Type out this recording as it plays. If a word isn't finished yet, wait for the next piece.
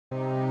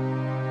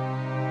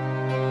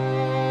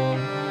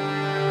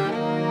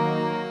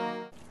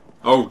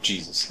Oh,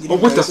 Jesus. You Oh,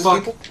 didn't what the notice these fuck?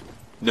 people?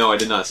 No, I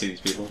did not see these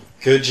people.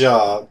 Good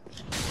job.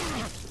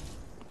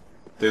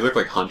 They look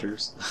like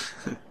hunters.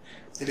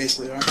 They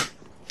basically are.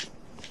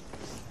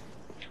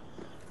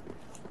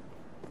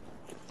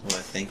 What I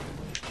think.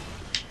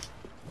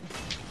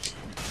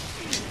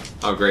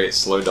 Oh, great.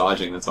 Slow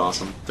dodging. That's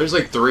awesome. There's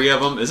like 3 of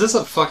them. Is this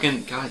a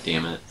fucking... God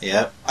damn it.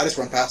 Yep. I just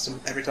run past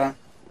them every time.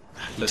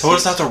 You told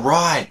us not to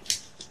ride.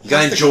 You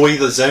gotta enjoy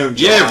the zone,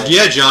 John.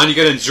 Yeah, John. You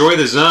gotta enjoy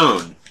the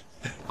zone.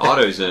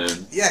 Auto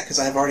zone. Yeah, because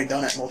I've already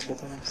done it multiple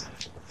times.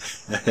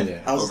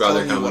 Yeah. I was Oh, God,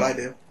 telling they're you what I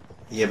coming. do.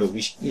 Yeah, but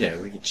we, you know,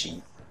 we can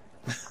cheat.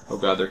 Oh,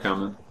 God, they're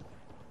coming.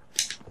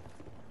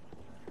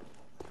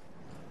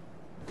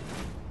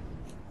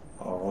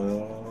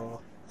 Oh,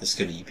 this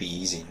could be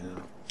easy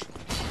now.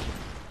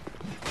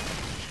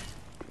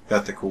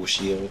 Got the cool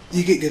shield.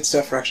 You get good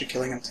stuff for actually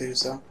killing him too,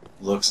 so.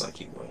 Looks like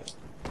he would.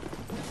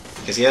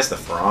 Because he has the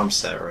From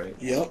set, right?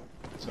 Yep.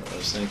 That's what I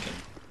was thinking.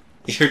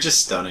 You're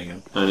just stunning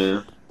him. I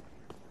know.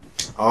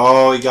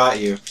 Oh, he got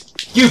you.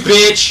 You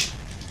bitch!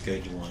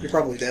 Good one. You're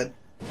probably dead.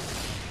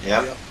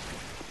 Yep.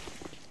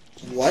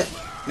 What?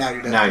 Now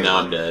you're dead. Now you're Now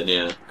I'm dead,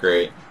 yeah.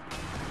 Great.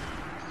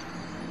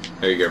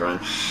 There you go, Ryan.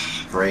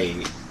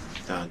 Great.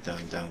 Dun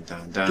dun dun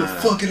dun dun. You'll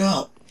fuck it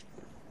up.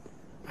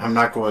 I'm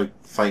not going to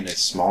fight in a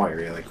small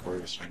area like Corey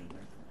was trying to do.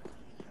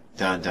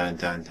 Dun dun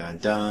dun dun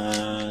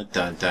dun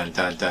dun dun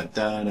dun dun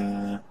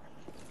dun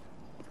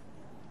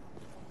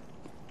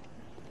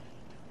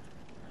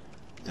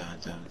dun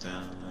dun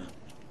dun.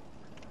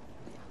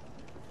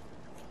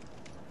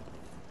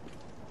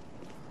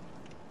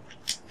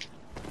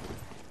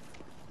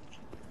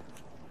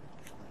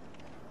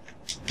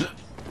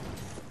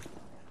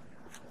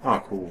 Oh,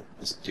 cool.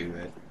 Let's do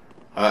it.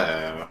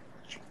 Uh-oh.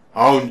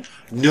 Oh,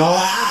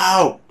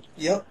 no!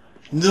 Yep.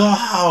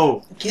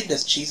 No! You can't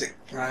just cheese it,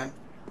 Ryan.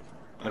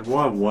 I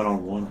want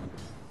one-on-one.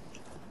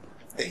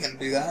 They ain't gonna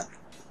do that.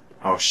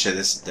 Oh shit,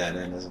 this is dead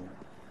end, isn't it?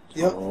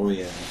 Yep. Oh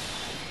yeah.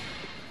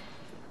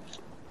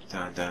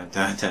 Dun dun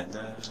dun dun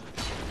dun.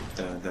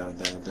 Dun dun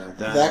dun dun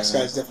dun. The Axe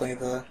guy's definitely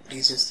the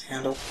easiest to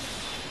handle.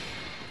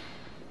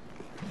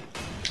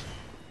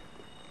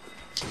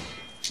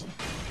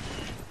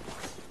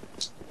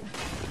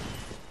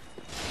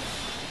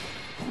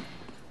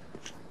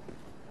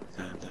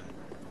 Dun, dun.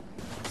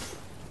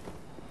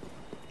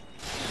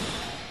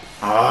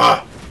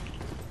 Ah!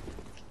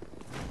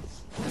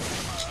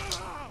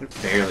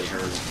 It barely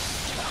hurt.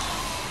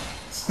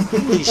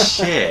 Holy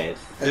shit.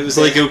 It was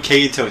like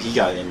okay until he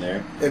got in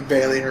there. It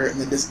barely hurt,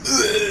 and then just.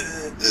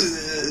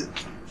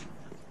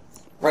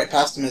 Right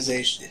past him is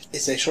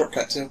a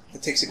shortcut too.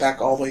 It takes you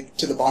back all the way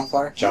to the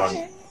bonfire.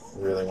 John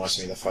really wants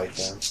me to fight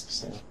them,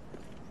 so.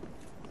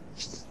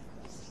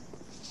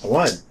 I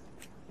won.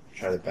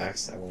 Try to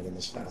backstab one of them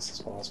as fast as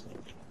possible.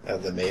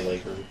 The melee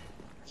group.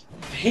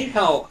 I hate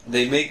how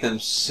they make them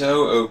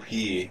so OP.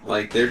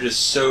 Like, they're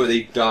just so...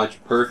 They dodge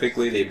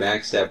perfectly, they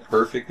backstab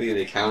perfectly,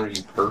 they counter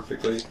you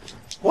perfectly.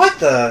 What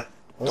the?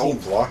 I wasn't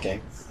even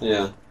blocking.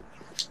 Yeah.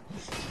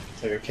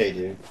 It's like, okay,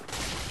 dude.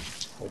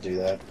 We'll do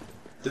that.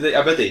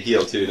 I bet they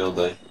heal too, don't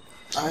they?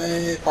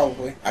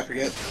 I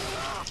forget.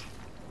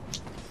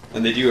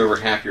 And they do over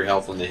half your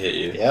health when they hit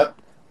you. Yep.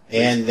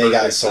 And they got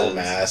perfect soul sense.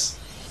 mass.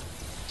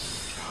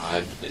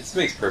 God, this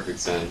makes perfect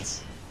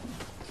sense.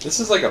 This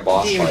is like a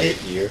boss Didn't even fight.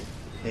 hit you.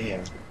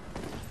 Damn.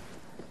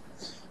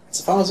 It's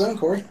the final zone,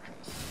 Corey.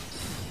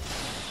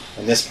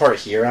 And this part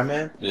here I'm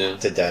in, Yeah.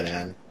 it's a dead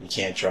end. You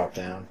can't drop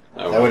down.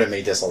 Oh, That well. would have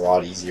made this a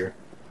lot easier.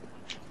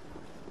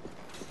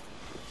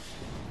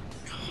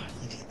 God,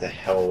 you need to get the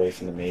hell away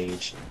from the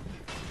mage.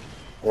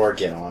 Or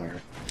get on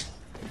her.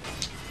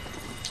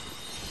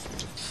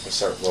 We'll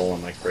start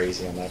rolling like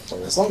crazy on that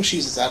part. As long as she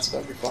uses that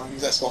spell, you're fine.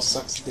 Because that spell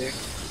sucks dick.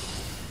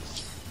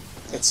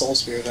 That Soul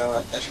Spear,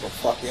 though, that shit will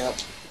fuck you up.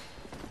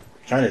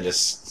 Trying to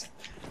just...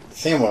 The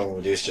thing I want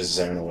to do is just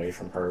zone away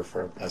from her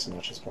for as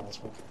much as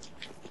possible.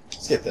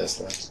 Let's get this,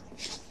 though.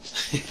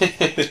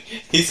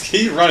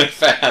 he's running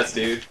fast,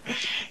 dude.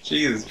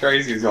 Jesus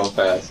Christ, he's going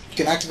fast. You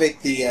can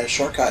activate the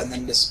shortcut and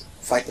then just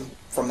fight them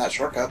from that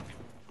shortcut.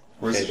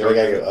 Where's Okay, the do I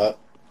gotta shortcut? go up?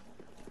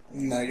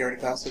 No, you already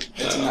passed it.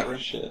 It's in that room.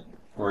 Shit.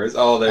 Where is?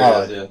 Oh, there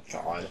Oh, it is.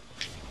 Yeah. God.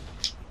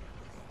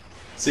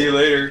 See you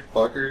later,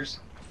 fuckers.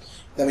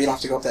 That way you don't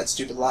have to go up that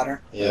stupid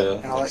ladder Yeah.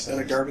 and all that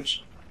other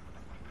garbage.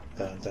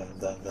 Dun, dun,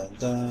 dun, dun,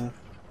 dun.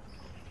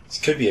 This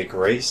could be a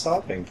great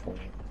stopping point.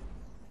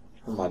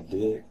 For my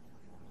dick.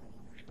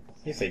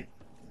 See if they...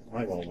 I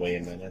might want to wait a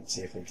minute,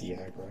 see if they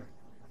de-aggro.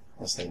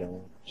 Unless they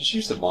don't. Just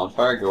use the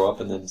bonfire, go up,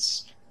 and then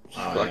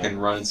Oh, fucking yeah.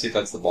 run and see if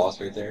that's the boss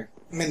right there.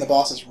 I mean, the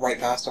boss is right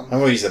past them. I'm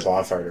gonna use the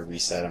bonfire to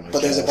reset him. I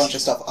But there's a guess. bunch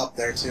of stuff up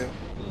there, too.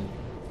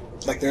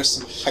 Like, there's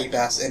some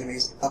hype-ass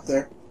enemies up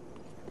there.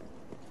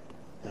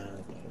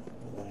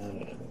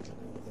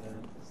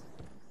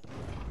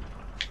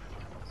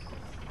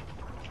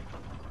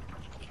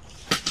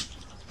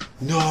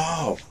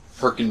 No!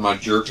 Perking my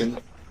jerkin.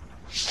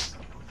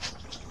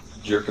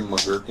 Jerking my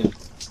gherkin.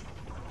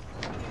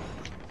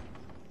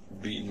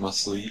 Beating my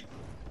sleep.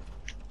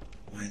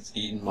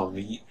 Eating my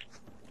meat.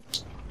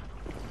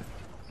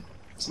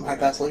 Some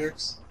hype-ass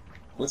lyrics.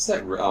 What's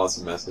that? Oh, it's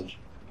a message.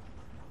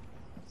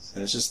 So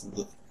let's just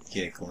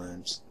get a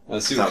glimpse.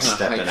 Let's see what Without kind of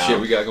stepping hype shit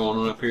out. we got going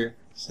on up here.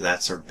 So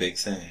that's our big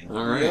thing.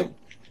 Alright. Yep.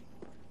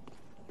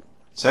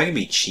 So I can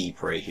be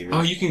cheap right here.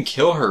 Oh, you can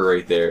kill her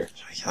right there.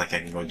 Like I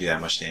can go do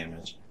that much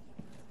damage.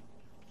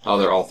 Oh,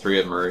 they're all three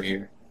of them right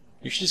here.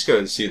 You should just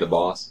go see the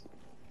boss.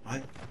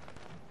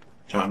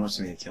 John wants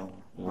me to kill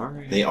him.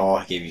 Alright. They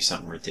all gave you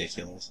something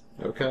ridiculous.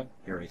 Okay.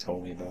 You already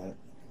told me about it.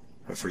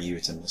 But for you,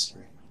 it's a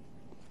mystery.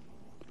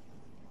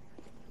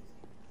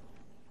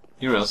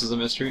 You know what else is a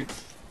mystery?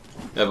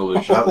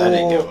 Evolution. Oh, that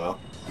didn't go well.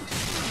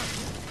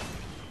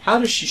 How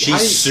does she... how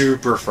She's do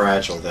super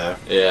fragile, though.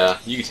 you- Yeah,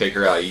 you can take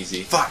her out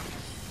easy. Fuck!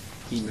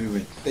 Keep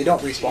moving. They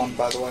don't respawn,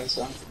 by the way,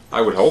 so.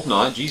 I would hope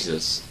not.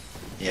 Jesus.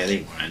 Yeah,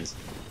 they went.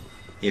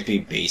 You have to be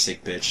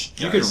basic, bitch.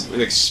 You guys. could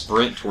like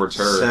sprint towards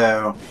her.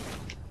 So,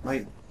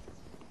 like,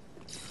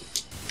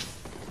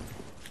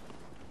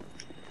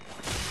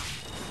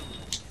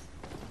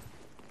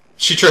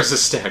 She tries to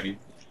stab you.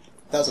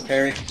 That was a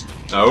parry.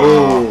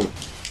 Oh.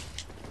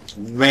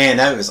 man,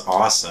 that was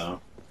awesome.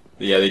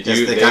 Yeah, they do. Yes,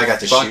 the they guy got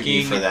to shoot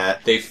me fucking- for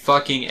that. They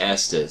fucking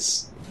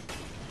Estes.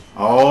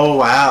 Oh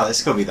wow, this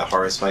is gonna be the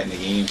hardest fight in the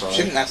game, probably.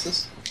 Shouldn't ask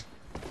this.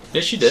 Yeah,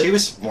 she did. She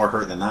was more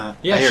hurt than that.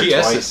 yeah, I hit her she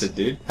twice. Estes,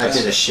 dude. I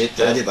did a shit.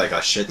 I Yeah. did like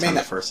a shit ton Man,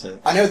 the first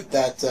hit. I know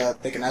that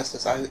they can ask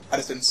this. I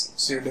just didn't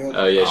see her do it.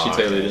 Oh yeah, she Oh,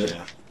 totally okay, did.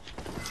 yeah.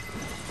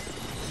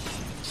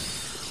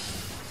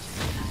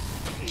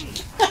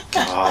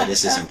 God,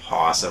 this is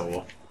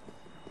impossible.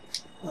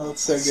 Oh,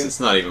 it's so It's, good. it's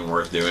not even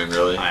worth doing,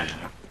 really. I know.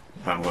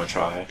 But I'm gonna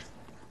try.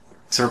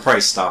 So we're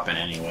probably stopping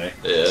anyway.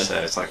 Yeah. So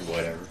it's like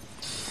whatever.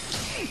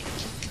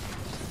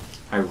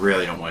 I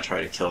really don't want to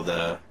try to kill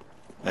the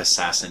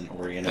assassin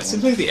Orient. It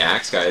seems like the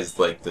axe guy is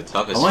like the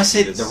toughest. I want to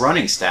say It's- the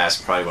running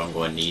staff's probably what I'm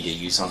going to need to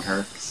use on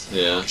her.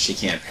 Yeah. She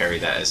can't parry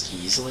that as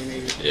easily,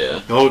 maybe.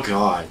 Yeah. Oh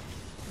god.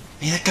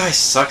 Man, that guy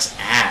sucks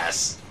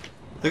ass.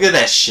 Look at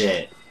that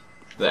shit.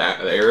 The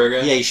arrow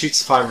guy. Yeah, he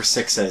shoots 5 or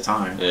 6 at a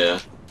time. Yeah.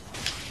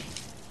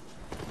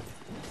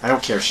 I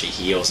don't care if she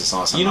heals as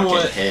long as I'm You know not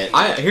what? getting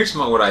hit. Here's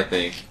what I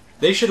think.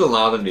 They should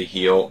allow them to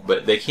heal,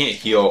 but they can't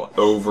heal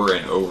over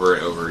and over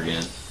and over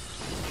again.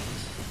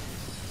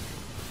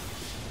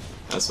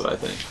 That's what I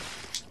think.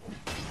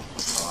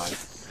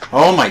 God.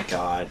 Oh my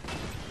god.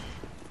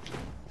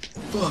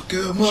 Fuck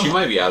him She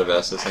might be out of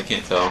Estus. I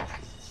can't tell.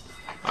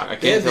 I They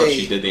can't have tell if a-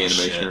 she did the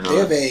animation or They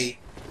have not. a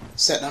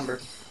set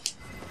number.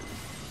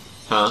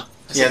 Huh?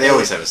 I Yeah, said they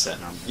always have a set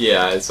number.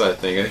 Yeah, that's what I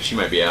think. I think she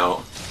might be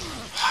out.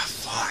 Ah,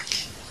 fuck.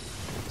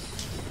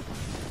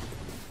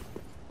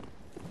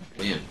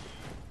 Man.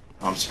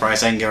 I'm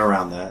surprised I can get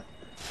around that.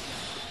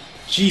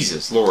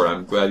 Jesus Lord,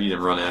 I'm glad you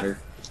didn't run at her.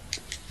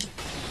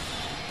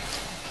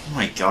 Oh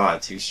my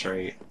god, 2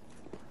 straight.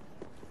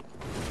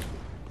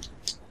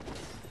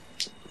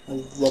 I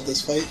love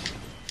this fight.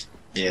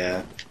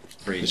 Yeah.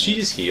 Pretty Did she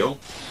just heal?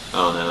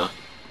 Oh no.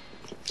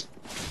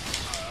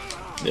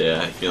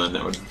 Yeah, I have a feeling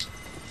that would...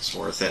 It's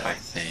worth it, I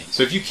think.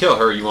 So if you kill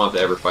her, you won't have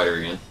to ever fight her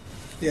again?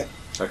 Yeah.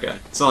 Okay.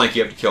 It's not like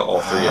you have to kill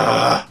all 3 of them.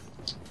 Ah.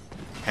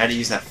 Had to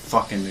use that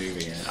fucking move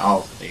again.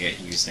 Oh, they get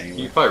used You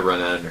anyway. can probably run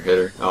at her and hit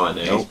her. Oh, I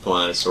know. He's Nope.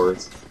 pulling out his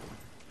swords.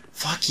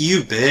 Fuck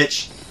you,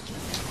 bitch.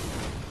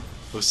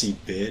 Pussy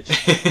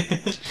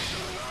bitch.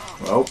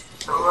 Well.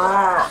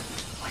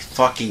 My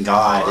fucking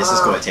god. This is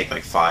going to take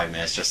like 5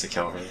 minutes just to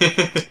kill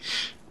her.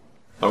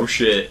 Oh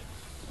shit.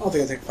 I don't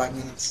think it'll take 5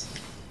 minutes.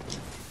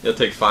 It'll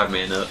take 5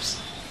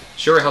 man-ups.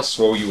 Show her how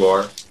swole you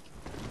are.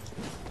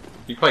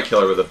 You can probably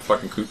kill her with a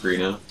fucking kukri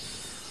now.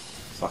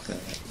 Fuck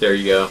that. There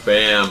you go.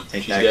 Bam.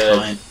 Take She's that dead.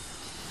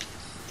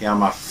 cunt. Get on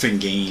my fin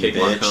game, Take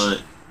my bitch.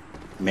 cunt.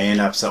 Man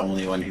up's the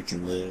only one who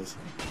can live.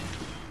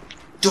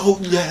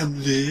 Don't let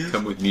him live.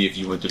 Come with me if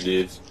you want to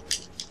live.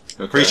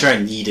 Okay. Pretty sure I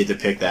needed to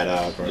pick that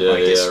up or Yeah, I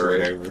get yeah,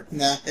 screwed right. over.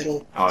 Nah,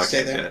 it'll Oh,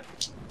 stay okay, there.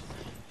 good.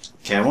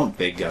 Okay, I want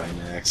big guy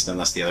next,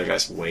 unless the other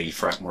guy's way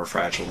more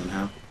fragile than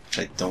him. Which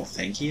I don't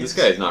think he is.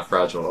 This guy is not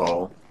fragile at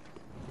all.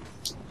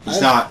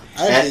 He's not.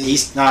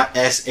 He's not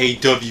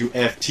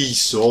SAWFT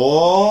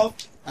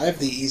soft. I have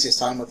the easiest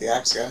time with the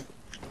axe guy.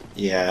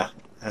 Yeah,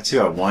 that's who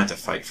I wanted to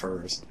fight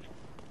first.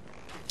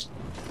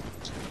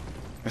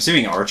 I'm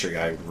assuming Archer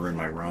guy would ruin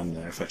my run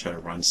though if I try to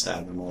run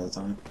stab him all the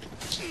time.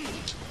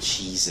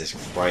 Jesus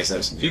Christ, that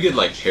was. If you could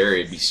like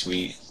parry, it'd be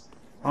sweet.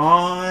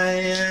 Oh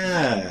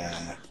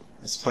yeah.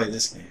 Let's play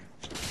this game.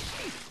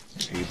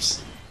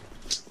 Oops.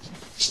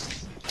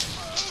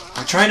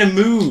 I'm trying to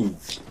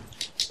move.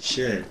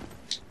 Shit.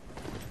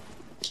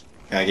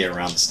 Gotta get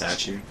around the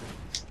statue.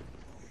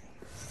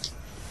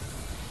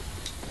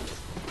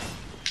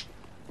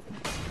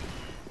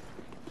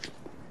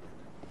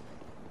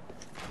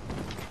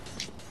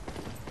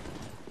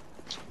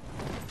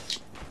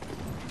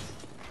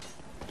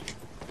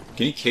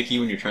 Can he kick you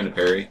when you're trying to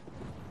parry?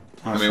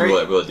 I'm I mean,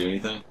 afraid- will it do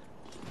anything?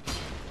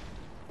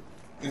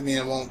 I mean,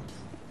 it won't.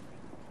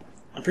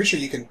 I'm pretty sure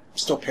you can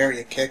still parry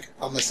a kick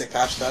unless they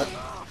patch that.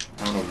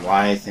 I don't know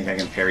why I think I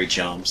can parry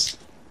jumps.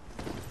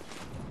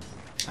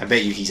 I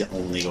bet you he's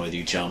only going to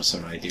do jumps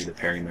when I do the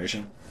parry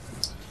motion.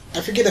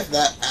 I forget if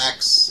that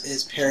axe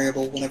is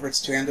parryable whenever it's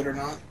two-handed or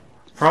not.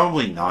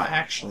 Probably not,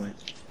 actually.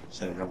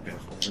 So don't go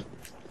for it.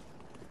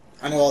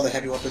 I know all the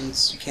heavy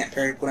weapons you can't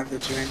parry whenever they're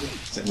two-handed.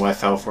 That's what I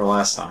fell for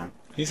last time.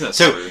 He's not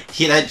So,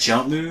 screwed. that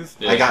jump move,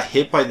 Yeah. I got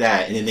hit by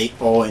that, and then they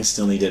all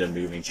instantly did a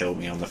move and killed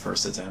me on the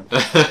first attempt.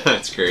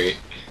 That's great.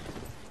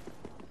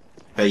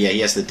 But yeah, he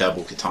has the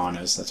double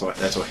katanas. That's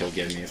what he'll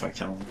give me if I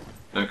kill him.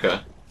 Okay.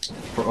 I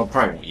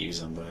probably won't use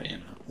them, but you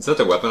know. Is that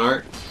the weapon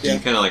art? Yeah. You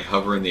kind of like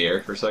hover in the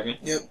air for a second?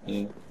 Yep.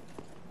 Yeah.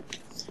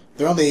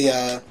 They're only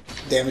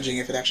damaging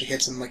if it actually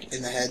hits them like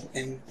in the head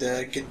and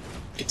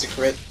gets a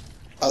crit.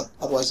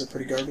 Otherwise, they're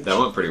pretty garbage. That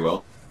went pretty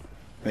well.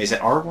 Wait, is it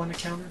R1 to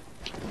counter?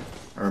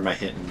 Or am I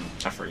hitting...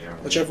 I forget.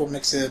 Whichever one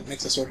makes the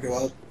sword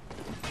go up.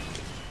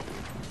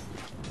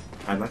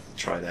 I'd like to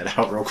try that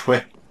out real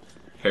quick.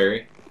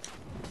 Parry?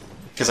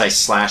 Because I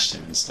slashed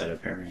him instead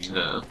of parrying him.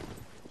 No.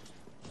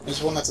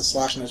 There's one that's a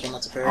slash and there's one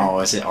that's a parry. Oh,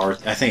 is it R...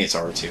 I think it's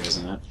R2,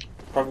 isn't it?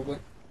 Probably.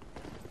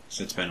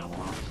 So it's been a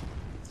while.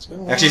 It's been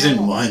a while. Actually, it's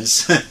been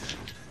once.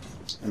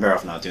 I'm better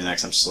off not doing that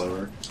because I'm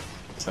slower.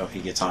 So if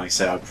he gets on,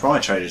 so I'll probably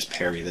try to just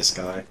parry this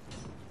guy.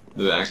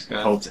 The axe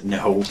guy?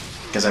 No,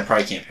 because I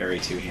probably can't parry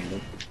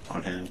two-handed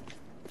on him.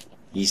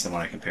 He's the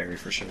one I can parry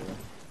for sure.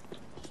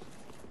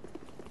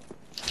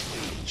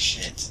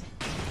 Shit.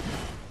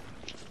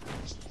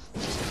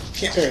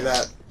 Can't parry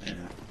that. Yeah.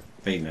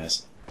 But he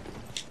missed.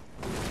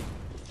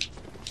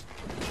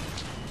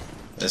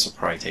 This will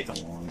probably take a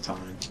long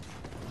time.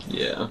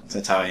 Yeah.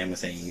 That's how I am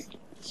with any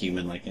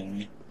human-like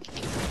enemy.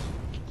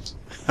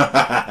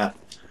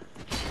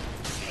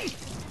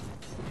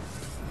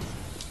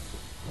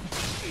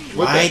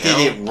 What Why the hell?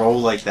 did it roll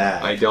like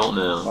that? I don't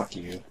know. Fuck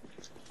you.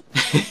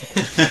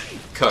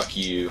 Cuck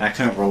you. I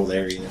couldn't roll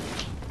there either.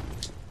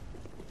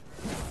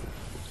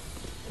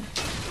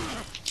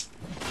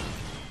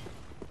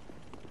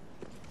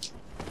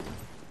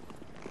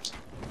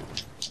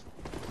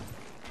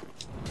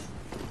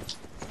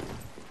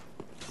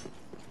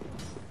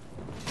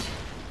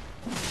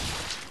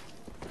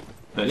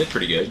 That did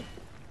pretty good.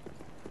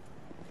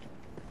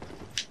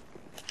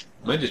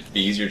 Might just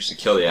be easier just to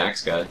kill the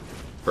axe guy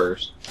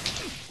first.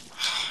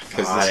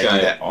 Because God, I this do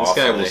guy that will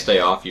awfully. stay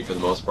off you for the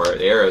most part.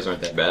 The arrows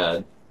aren't that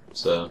bad.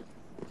 So,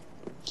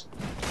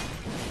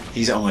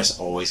 He's almost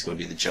always going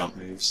to be the jump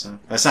move, so...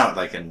 That's not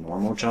like a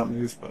normal jump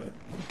move, but...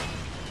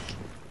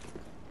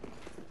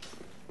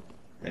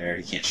 There,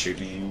 he can't shoot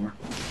me anymore.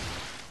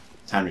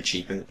 Time to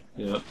cheap it.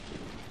 yeah.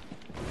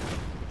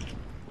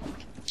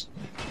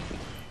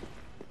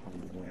 Oh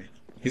boy.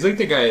 He's like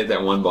the guy at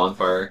that one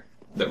bonfire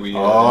that we...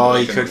 Oh, he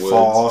like in could the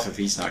fall woods. off if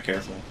he's not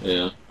careful.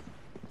 Yeah.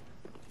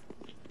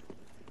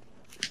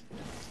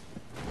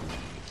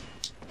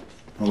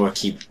 I'm going to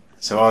keep...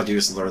 So all I'll do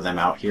is lure them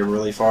out here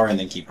really far and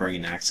then keep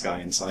bringing Axe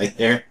Guy inside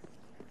there.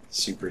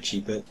 Super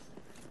cheap it.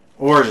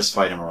 Or just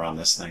fight him around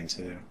this thing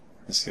too.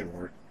 This could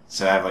work.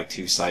 So I have like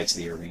two sides of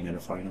the arena to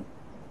fight him.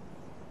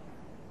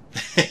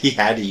 He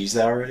had to use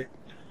that already?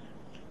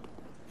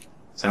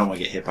 So I don't want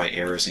to get hit by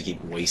arrows and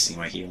keep wasting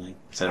my healing.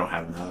 Because I don't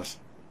have enough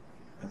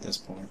at this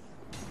point.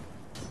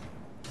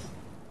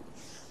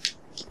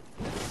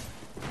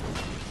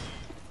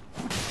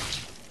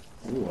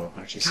 Ooh,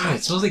 actually... God,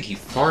 it smells like he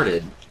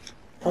farted.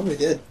 Probably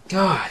did.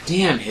 God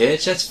damn,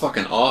 Hitch. That's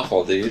fucking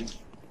awful, dude.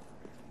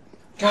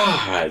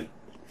 God. It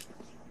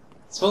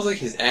smells like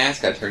his ass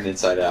got turned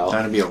inside out.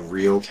 Trying to be a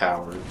real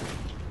coward.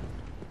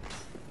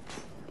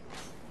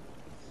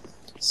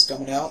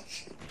 Scum it out.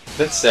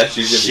 That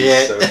statue's gonna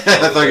Shit! be so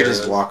I thought I could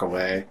just hilarious. walk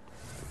away.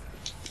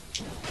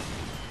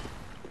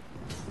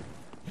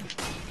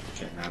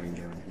 Okay, now we can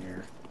go in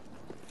here.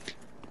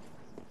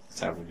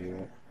 That's how we do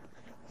it.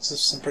 This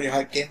is some pretty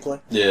hype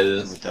gameplay. Yeah, it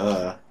is.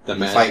 Duh. The We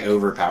magic, fight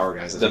overpower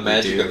guys. That's the what we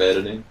magic do. of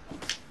editing.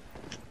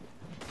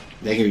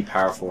 They can be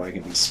powerful, I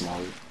can be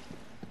smart.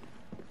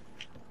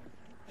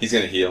 He's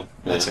gonna heal.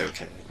 That's Yeah.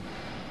 okay.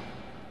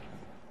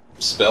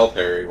 Spell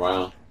parry,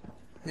 wow.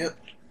 Yep.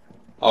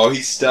 Oh,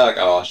 he's stuck.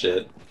 Oh,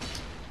 shit.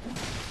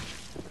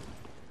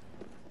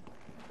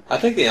 I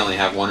think they only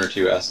have one or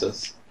two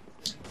Estus.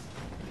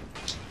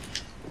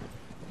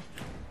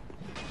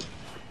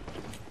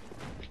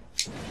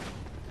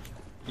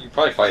 You can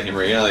probably fight him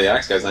right now. The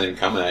axe guy's not even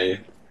coming at you.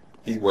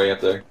 He's way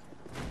up there.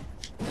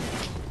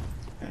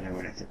 I know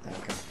when I hit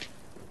that guy.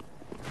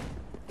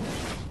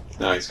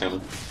 Now he's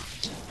coming.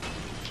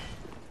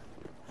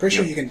 Pretty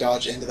sure you can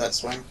dodge into that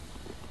swing.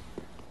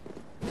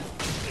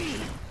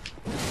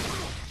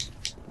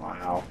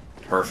 Wow.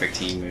 Perfect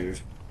team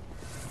move.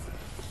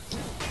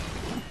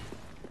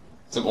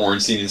 Some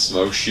orange scene and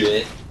smoke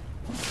shit.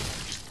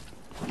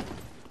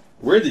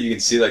 Weird that you can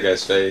see that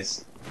guy's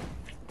face.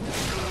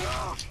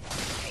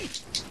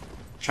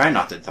 Try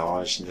not to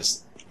dodge and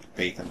just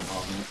bait them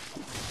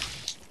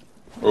off.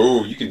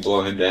 Oh, you can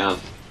blow him down.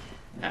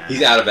 Nah.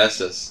 He's out of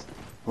Estus.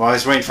 Well, I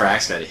was waiting for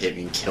Axe Guy to hit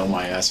me and kill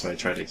my ass, but I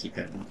tried to keep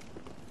hitting him.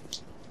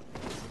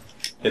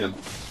 Hit him.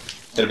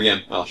 Hit him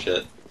again. Oh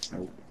shit.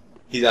 Oh.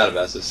 He's out of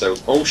Estus, so...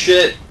 Oh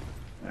shit!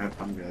 Nope,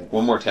 I'm good.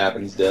 One more tap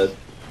and he's dead.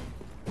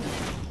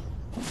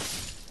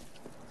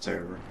 It's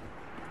over.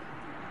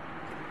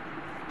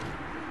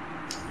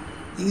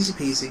 Easy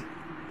peasy.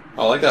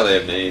 I like how they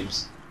have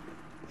names.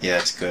 Yeah,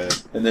 it's good.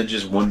 And then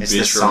just one It's the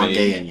bitch Sange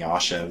remain. and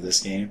Yasha of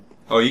this game.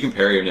 Oh, you can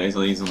parry him now. He's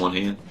only using one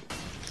hand.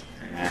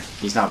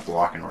 He's not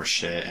blocking or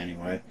shit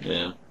anyway.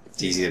 Yeah.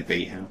 It's easy to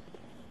bait him.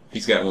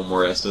 He's got one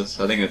more Estus.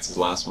 I think that's his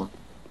last one.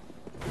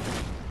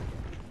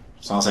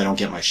 As long as I don't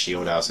get my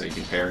shield out so he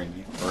can parry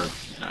me. Or,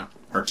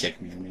 or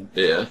kick me, I mean.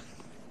 Yeah.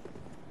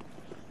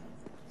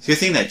 It's a good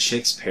thing that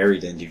chick's parry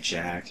didn't do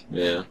jack.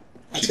 Yeah.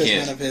 That's She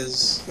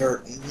because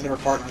can't. none of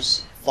her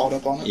partners followed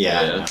up on it.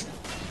 Yeah. Yeah.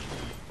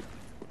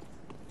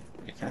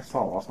 Wait, can I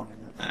fall off on him?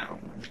 I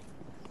don't know.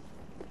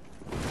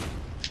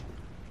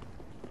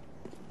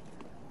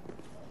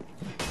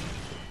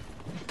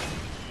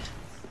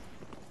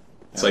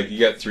 It's like you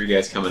got 3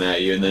 guys coming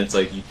at you, and then it's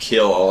like you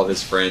kill all of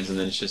his friends, and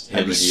then it's just him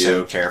I'd be and you.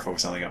 so careful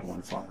because I only got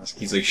one flask.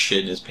 He's like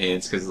shitting his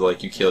pants because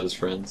like you killed his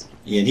friends.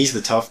 Yeah, and he's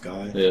the tough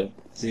guy. Yeah.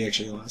 So he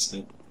actually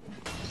lasted.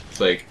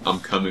 It's like, I'm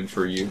coming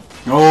for you,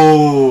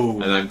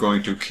 Oh! and I'm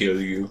going to kill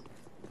you.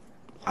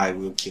 I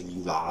will kill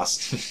you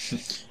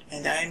last.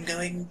 And I'm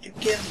going to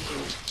kill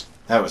you.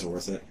 That was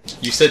worth it.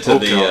 You said to Oh,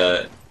 the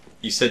God.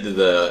 you said to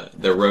the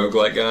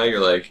roguelike guy, you're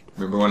like,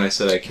 remember when I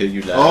said I killed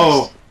you last?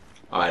 Oh!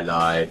 I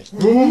lied.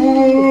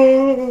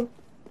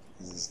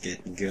 This is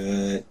getting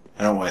good.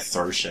 I don't want to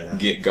throw shit at him.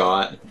 Get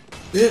got.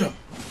 Hit him.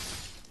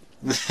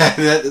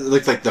 That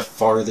looked like the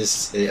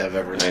farthest hit I've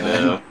ever I done.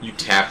 know. You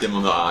tapped him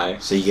on the eye.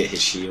 So you get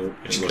his shield,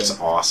 which Okay. looks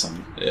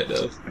awesome Yeah, it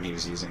does. when he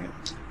was using it.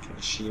 Get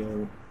his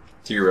shield.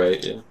 To your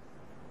right, yeah.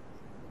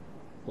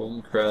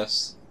 Golden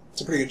crest. It's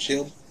a pretty good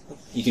shield.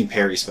 You can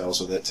parry spells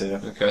with it too.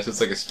 Okay, so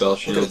it's like a spell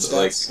shield. its But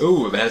like, stats.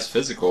 ooh, it has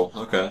physical.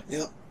 Okay,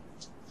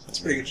 It's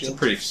a pretty good it's a shield.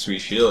 pretty sweet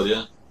shield,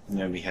 yeah. And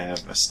then we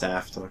have a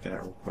staff to look at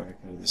real quick.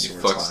 The You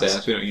sword fuck class.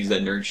 staffs. We don't use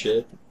that nerd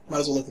shit. Might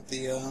as well look at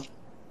the.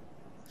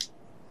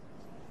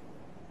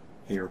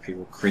 Here are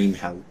people. Cream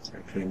Held.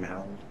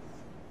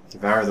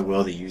 Devour the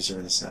will of the user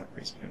and the staff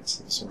experience.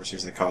 The source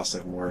here's the cost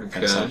of more Okay.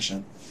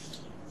 consumption.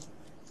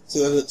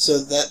 So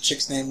that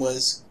chick's name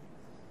was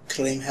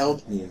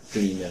Kriemhild. Yeah,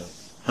 Cream Held.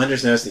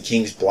 Hunters noticed the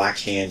king's black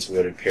hands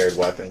wielded paired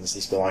weapons.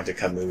 These belonged to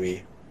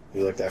Kamui,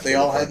 who looked after They the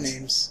all had weapons.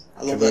 names.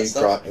 I love that Kamui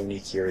stuff. brought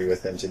Onikiri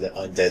with him to the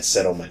undead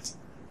settlement,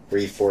 where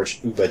he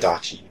forged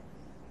Ubadachi,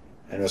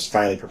 and was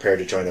finally prepared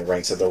to join the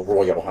ranks of the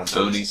royal hunters.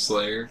 Oni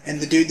Slayer. And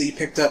the dude that you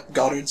picked up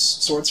Goddard's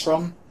swords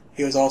from,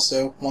 he was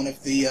also one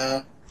of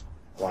the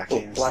Black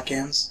hands. Black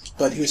Hands.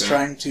 But he was Okay.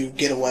 trying to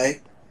get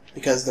away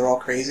because they're all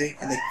crazy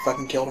and they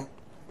fucking killed him.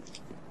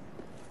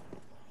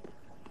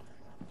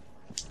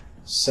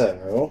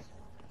 So,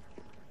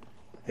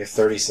 we have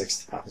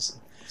 36,000.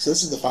 So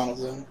this is the final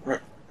zone, right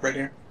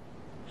here.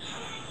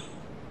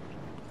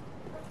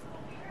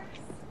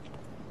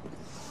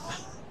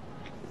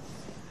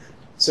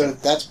 So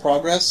that's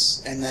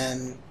progress, and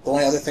then the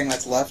only other thing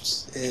that's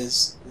left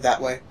is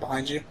that way,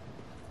 behind you.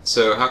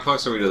 So how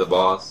close are we to the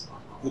boss?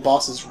 The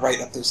boss is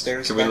right up those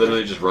stairs. Can we back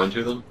literally just run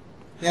to them?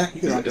 there. Yeah, you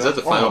can run to Is that it.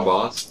 the final Oh.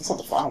 boss? It's not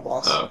the final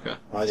boss. Oh, okay.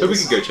 Well, So we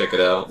it's- can go check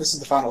it out. This is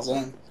the final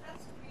zone.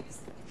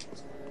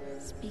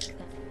 Speak that.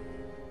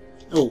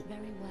 Oh, Very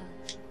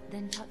well.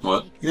 Then touch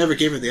What? you never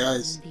gave her the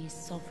eyes. these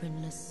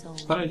sovereignless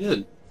souls. I thought I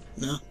did.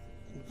 No.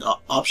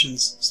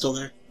 Options still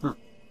there.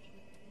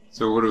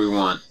 So what do we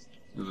want?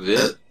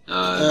 Vit?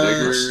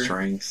 Vigor?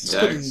 Strength,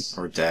 Dex?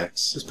 or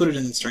Dex. Just put it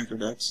in strength or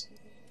dex.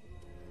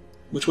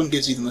 Which one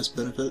gives you the most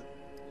benefit?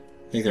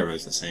 I think they're both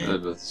the They're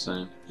same. both the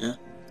same.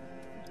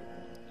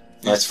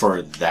 That's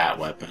for that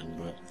weapon,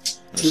 but I'm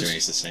Just- assuming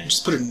it's the same.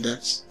 Just put it in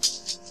dex.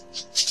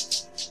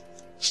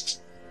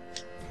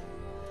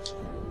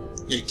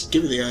 Yeah,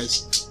 give her the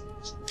eyes.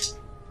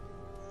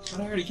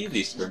 I already gave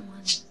these to her.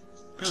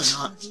 Probably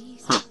not.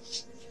 Huh.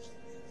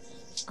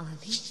 Are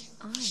these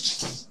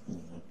eyes?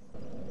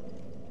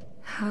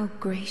 How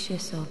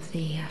gracious of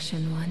thee,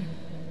 Ashen One.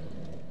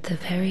 The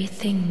very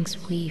things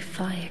we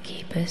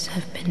firekeepers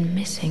have been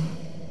missing.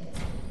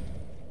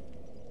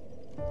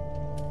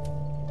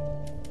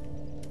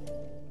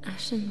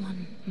 Ashen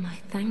One, my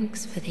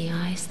thanks for the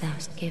eyes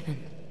thou'st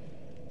given.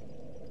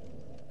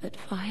 But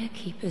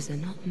firekeepers are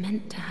not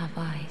meant to have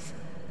eyes.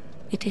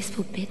 It is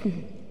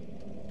forbidden.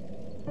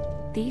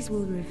 These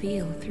will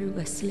reveal through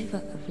a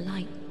sliver of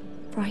light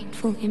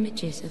frightful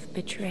images of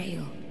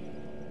betrayal.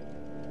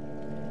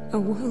 A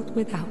world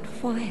without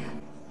fire.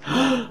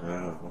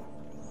 Oh.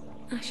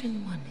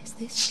 Ashen One, is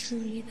this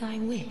truly thy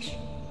wish?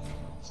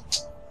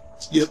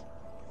 Yep.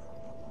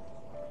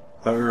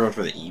 I thought we were going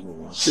for the evil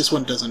one. This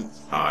one doesn't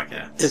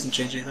Okay.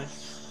 change anything.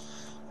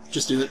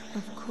 Just do it.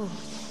 Of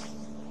course.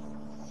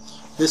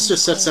 This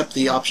just sets up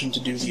the option to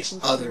do the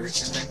other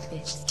ending.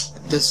 This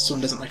This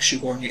one doesn't like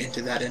shoehorn you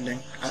into that ending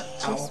at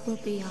all. will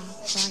be our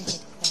private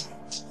affair.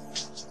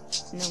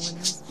 No one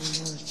else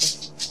will know of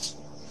this.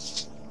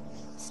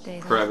 Stay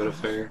there. Private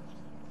affair.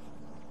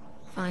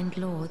 Find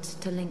lords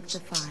to link the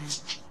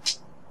fire,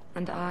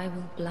 and I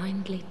will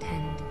blindly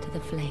tend to the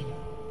flame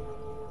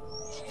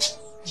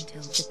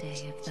until the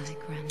day of thy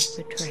grand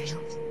betrayal.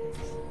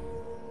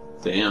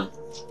 Damn.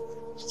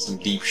 Some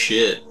deep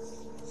shit.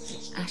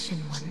 Ashen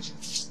One,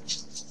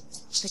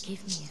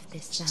 forgive me if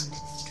this sounded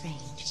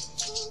strange.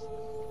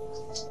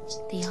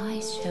 The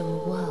eyes show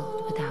a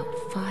world without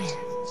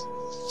fire.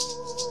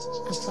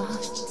 A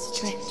vast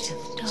stretch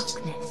of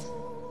darkness.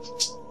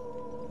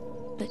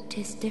 But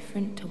 'tis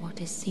different to what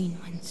is seen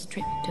when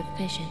stripped of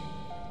vision.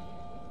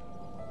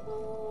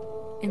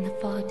 In the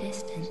far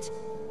distance,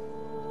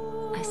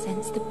 I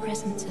sense the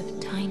presence of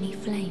tiny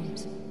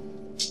flames,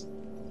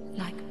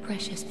 like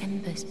precious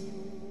embers,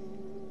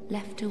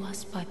 left to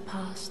us by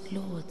past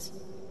lords,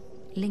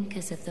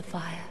 linkers of the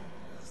fire.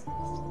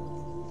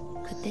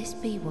 Could this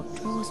be what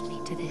draws me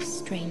to this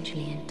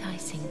strangely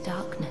enticing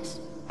darkness?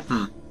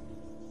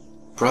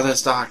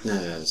 Brother's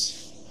darkness.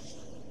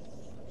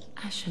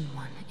 Ashen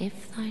One,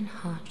 if thine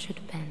heart should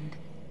bend,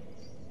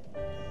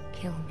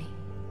 kill me,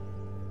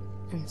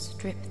 and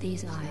strip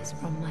these eyes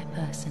from my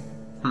person.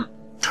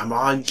 Come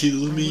on,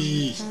 kill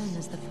me. Return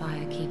as the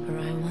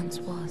firekeeper I once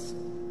was,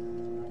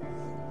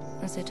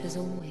 as it has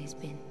always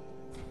been.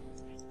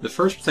 The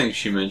first thing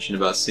she mentioned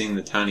about seeing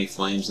the tiny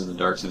flames in the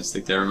darkness,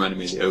 that reminded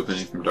me of the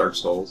opening from Dark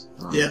Souls.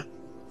 Yeah.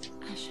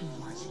 Ashen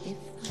One,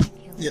 if thine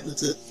kill me, Yep,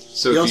 that's it.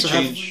 So You if also you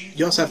change,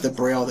 you also have the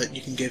braille that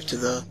you can give to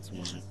the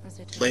as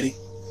it has lady.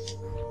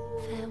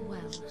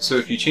 farewell. so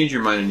if you change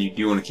your mind and you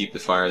do want to keep the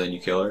fire, then you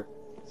kill her.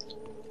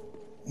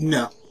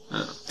 No,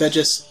 Oh. that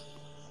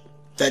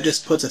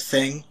just puts a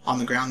thing on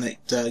the ground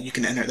that you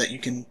can enter, that you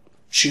can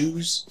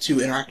choose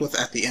to interact with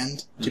at the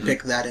end to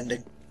pick that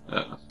ending.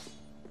 Oh.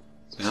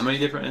 So how many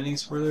different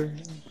endings were there?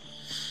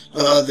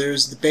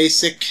 There's the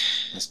basic.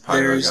 This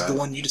pyro There's guy. the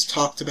one you just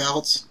talked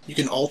about. You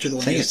can alter the I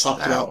one think you it's just talked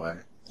that about. way.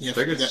 Yeah,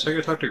 Should I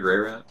go talk to Grey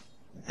Rat?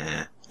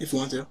 Eh. if you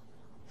want to.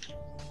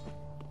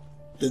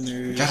 Then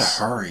You there's gotta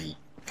hurry,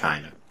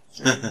 kind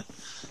of.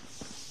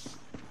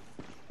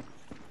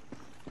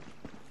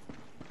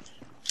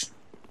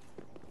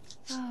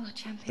 Oh,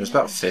 champion. There's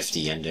about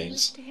 50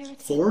 endings. To hear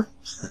it 4.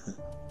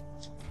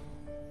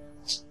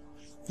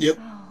 Yep.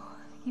 Oh,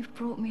 you've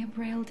brought me a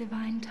Braille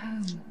divine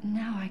tome.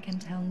 Now I can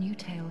tell new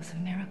tales of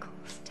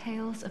miracles.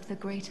 Tales of the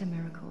greater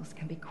miracles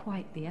can be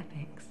quite the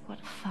epics. What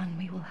fun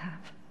we will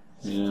have.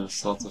 Yeah,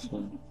 it's lots of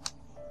fun.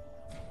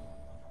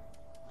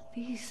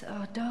 These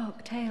are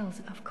dark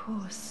tales, of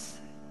course,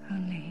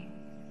 only...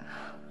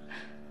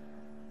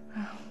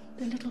 Oh,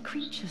 the little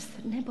creatures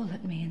that nibble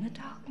at me in the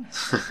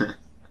darkness.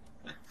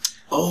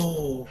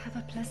 Oh, Have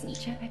a pleasant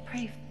chat, I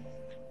pray.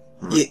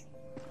 yeah.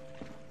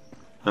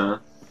 Huh?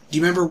 Do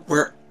you remember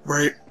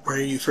where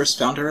you first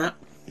found her at?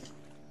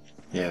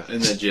 Yeah.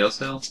 In that jail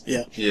cell?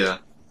 Yeah. Yeah.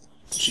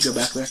 You should go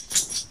back there.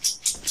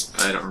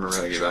 I don't remember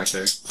how to get back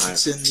there.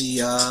 It's in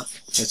the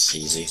It's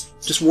easy.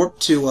 just warp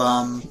to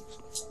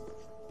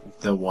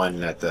The one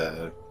that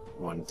the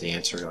one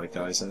dancer like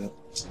dies at.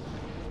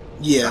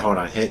 yeah, Hold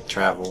on, hit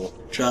travel.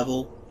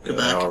 travel, go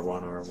back,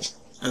 R1, R1.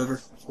 over,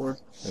 forward.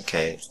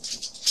 Okay.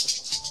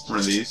 One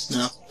of these?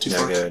 No, too No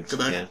far. good. Go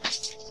back. Yeah.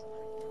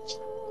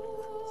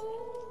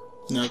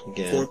 No,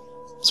 Again. forward.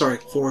 Sorry,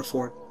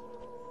 forward.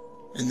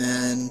 And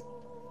then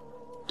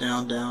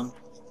down, down.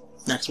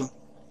 Next one.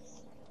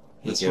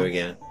 You This go one?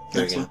 again. Go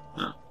Next again.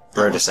 one.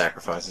 Bird of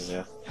sacrifices,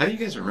 yeah. How do you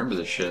guys remember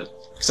this shit?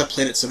 Because I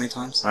played it so many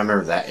times. I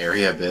remember that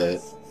area a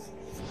bit.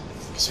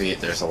 Sweet,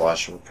 there's a lot of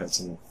shortcuts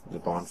in the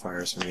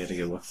bonfires when you had to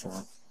go look for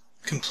them.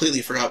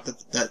 Completely forgot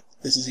that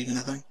this is even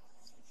a thing.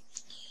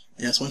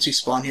 Yes, once you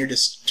spawn here,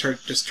 just turn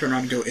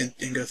around and go in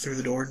and go through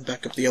the door and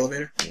back up the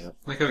elevator. Yep.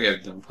 Like how we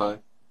have done 5.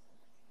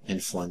 In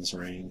Flynn's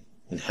Ring.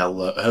 And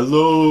hello!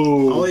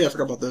 Oh yeah, I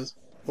forgot about those.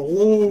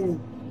 Oh,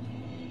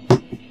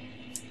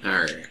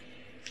 Alright.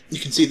 you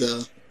can see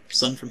the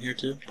sun from here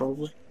too,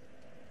 probably.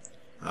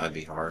 That'd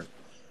be hard.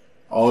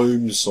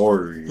 I'm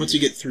sorry. Once you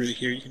get through to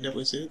here, you can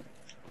definitely see it.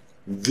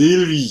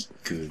 Very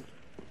good.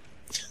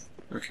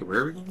 Okay,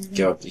 where are we going?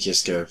 Go up,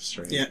 just go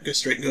straight. Yeah, go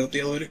straight and go up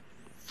the elevator.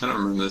 I don't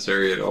remember this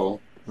area at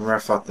all. Remember I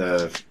fought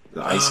the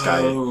ice guy?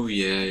 Oh,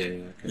 yeah.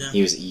 Okay. Yeah.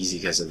 He was easy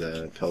because of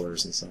the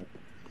pillars and stuff.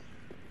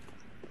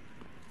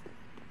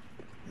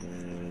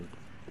 And...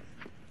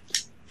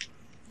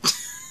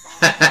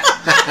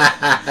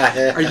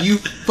 Are you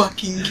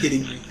fucking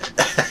kidding me?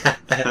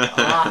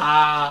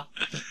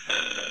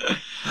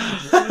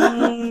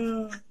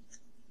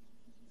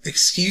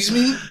 Excuse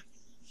me?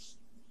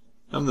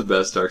 I'm the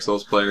best Dark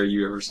Souls player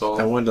you ever saw.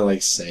 I wanted to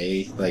like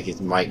say like it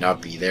might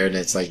not be there, and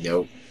it's like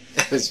nope.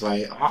 It's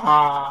my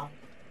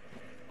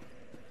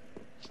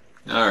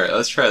Alright,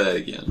 let's try that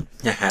again.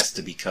 It has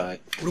to be cut.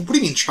 What do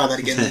you mean try that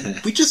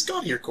again? We just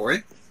got here,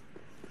 Corey.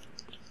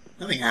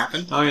 Nothing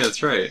happened. Oh, yeah,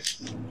 that's right.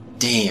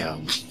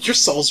 Damn. Your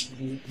souls...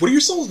 What are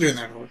your souls doing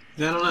there for?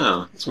 I don't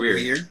know. It's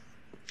weird.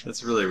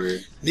 That's really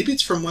weird. Maybe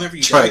it's from whenever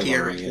you Try died here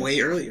lowering it.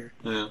 way earlier.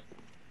 Yeah.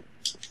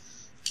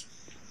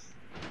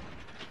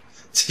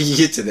 So you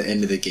get to the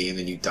end of the game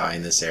and you die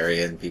in this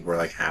area, and people are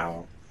like,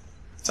 "How?"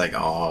 It's like,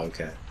 "Oh,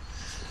 okay."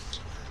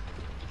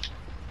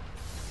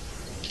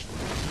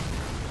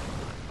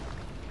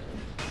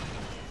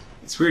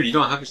 It's weird. You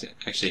don't have to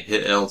actually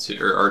hit L2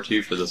 or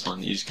R2 for this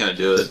one. You just kind of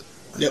do it.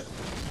 Yep.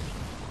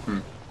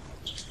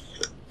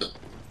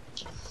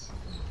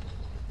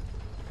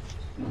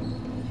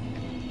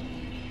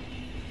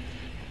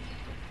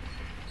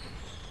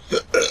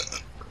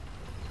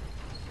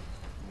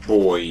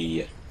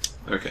 Boy.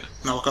 Okay.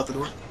 Now walk out the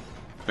door.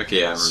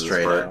 Okay, yeah, I remember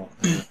Straight this part.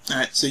 out.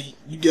 Alright, so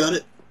you got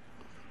it.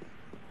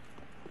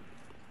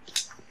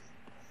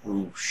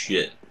 Ooh,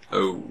 shit.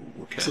 Oh,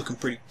 It's okay. looking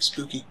pretty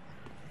spooky.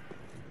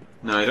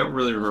 No, I don't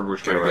really remember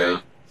which way Go to go.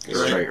 right.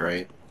 Go straight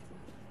right.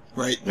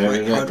 Right, Yeah,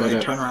 right, yeah, hard yeah, right, yeah.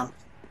 turn around.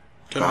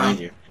 Turn Behind around.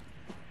 you.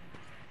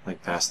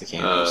 Like past the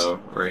campus. Oh,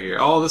 right here.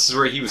 Oh, this is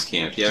where he was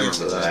camped. Yeah, I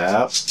remember that.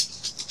 Yep.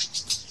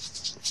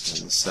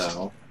 In the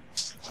cell.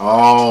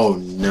 Oh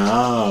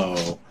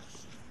no.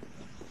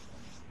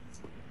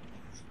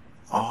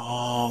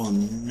 Oh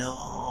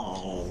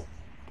no.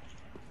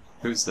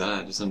 Who's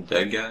that? Just some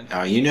dead guy?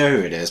 Oh, you know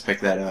who it is. Pick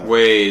that up.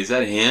 Wait, is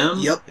that him?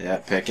 Yep. Yeah,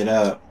 pick it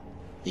up.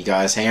 You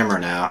got his hammer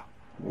now.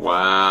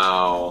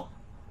 Wow.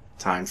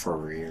 Time for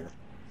rear.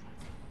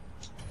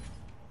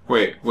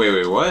 Wait,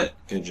 what?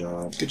 Good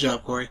job. Good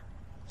job, Corey.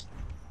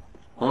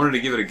 I wanted to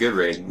give it a good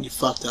rating. You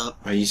fucked up.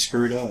 Oh, you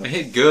screwed up. I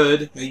hit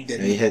good. No, you Yeah,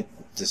 didn't. you hit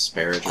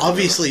disparage. or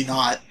Obviously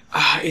not.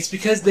 It's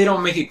because they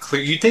don't make it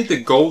clear. You think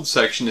the gold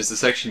section is the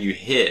section you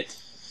hit,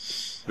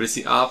 but it's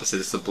the opposite.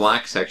 It's the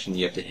black section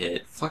you have to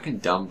hit. Fucking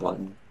dumb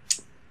button.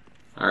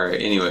 Alright,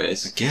 whatever.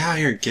 anyways. Get out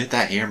here and get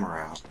that hammer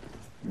out.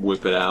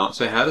 Whip it out.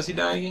 So how does he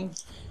die again?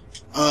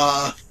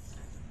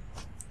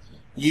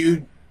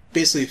 You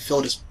basically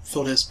filled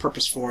his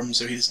purpose for him,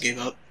 so he just gave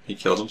up. He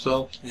killed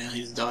himself? Yeah,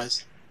 he just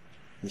dies.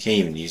 You can't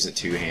even use it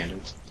two-handed.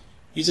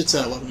 Use it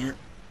to weapon art.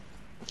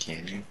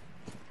 Can you?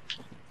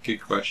 Good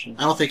question.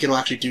 I don't think it'll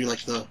actually do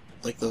like the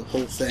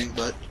whole thing,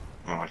 but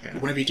Oh, okay.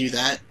 whenever you do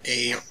that,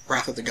 a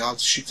Wrath of the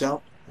Gods shoots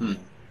out.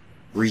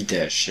 Read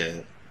that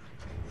shit.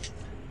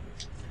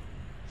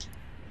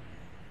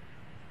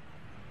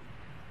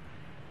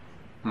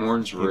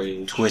 Morn's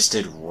Rage.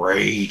 Twisted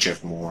Rage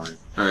of Morn.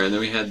 Alright, and then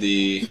we had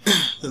the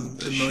The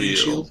Moaning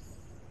Shield.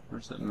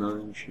 Where's that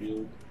moaning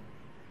shield?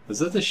 Is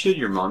that the shield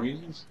your mom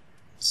uses?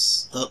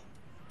 It's up.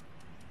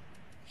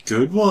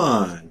 Good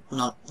one.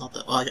 Not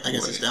that. Well, I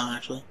guess it's Wait. down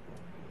actually.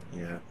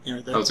 Yeah. Yeah,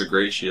 right there. Oh, it's a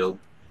great shield.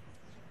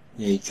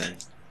 Neat thing.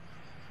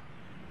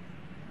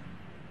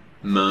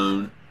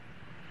 Moan.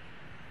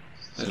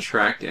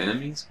 Attract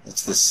enemies?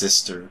 That's the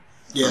sister.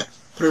 Yeah.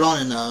 Put it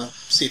on and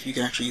see if you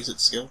can actually use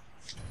its skill.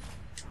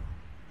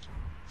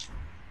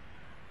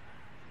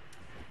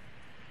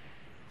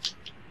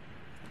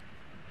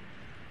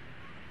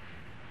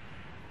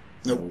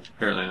 Nope.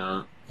 Apparently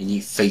not. You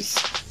need faith.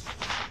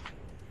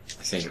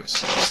 I think it was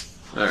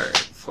faith. Alright,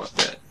 fuck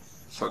that.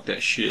 Fuck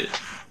that shit.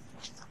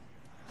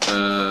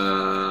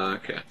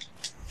 Okay.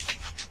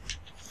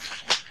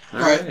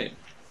 Alright.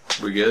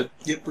 We good?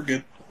 Yep, we're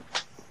good.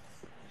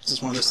 This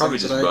is one of those Probably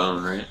things just that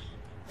bone, right?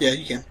 Yeah,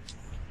 you can.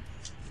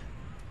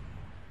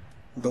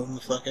 Bone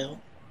the fuck out.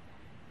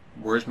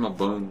 Where's my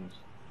bones?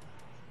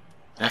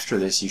 After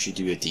this, you should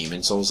do a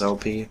Demon Souls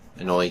LP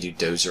and only do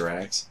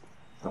Dozerax.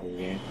 The whole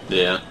game.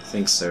 Yeah. I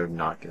think so.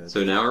 Not good.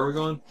 So now where are we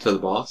going? To the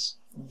boss?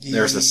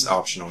 There's this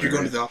optional You're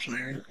going area. to the optional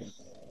area.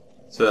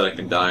 So that I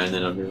can die and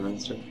then I'll be a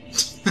monster.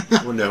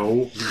 Oh,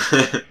 no.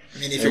 I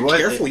mean, if It you're was-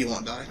 careful, you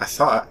won't die. I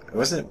thought...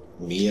 Wasn't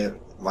Mia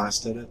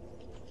last did it?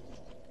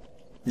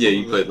 Yeah,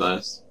 you played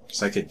last.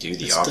 So I could do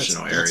the That's-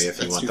 optional that's- area if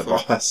you that's want too the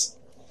far. boss.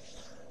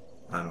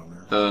 I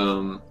don't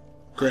know.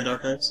 Grand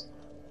Archives.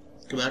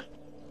 Go back.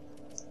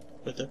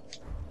 Right there.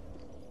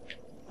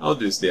 I'll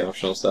do the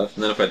optional stuff,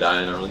 and then if I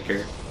die, I don't really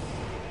care.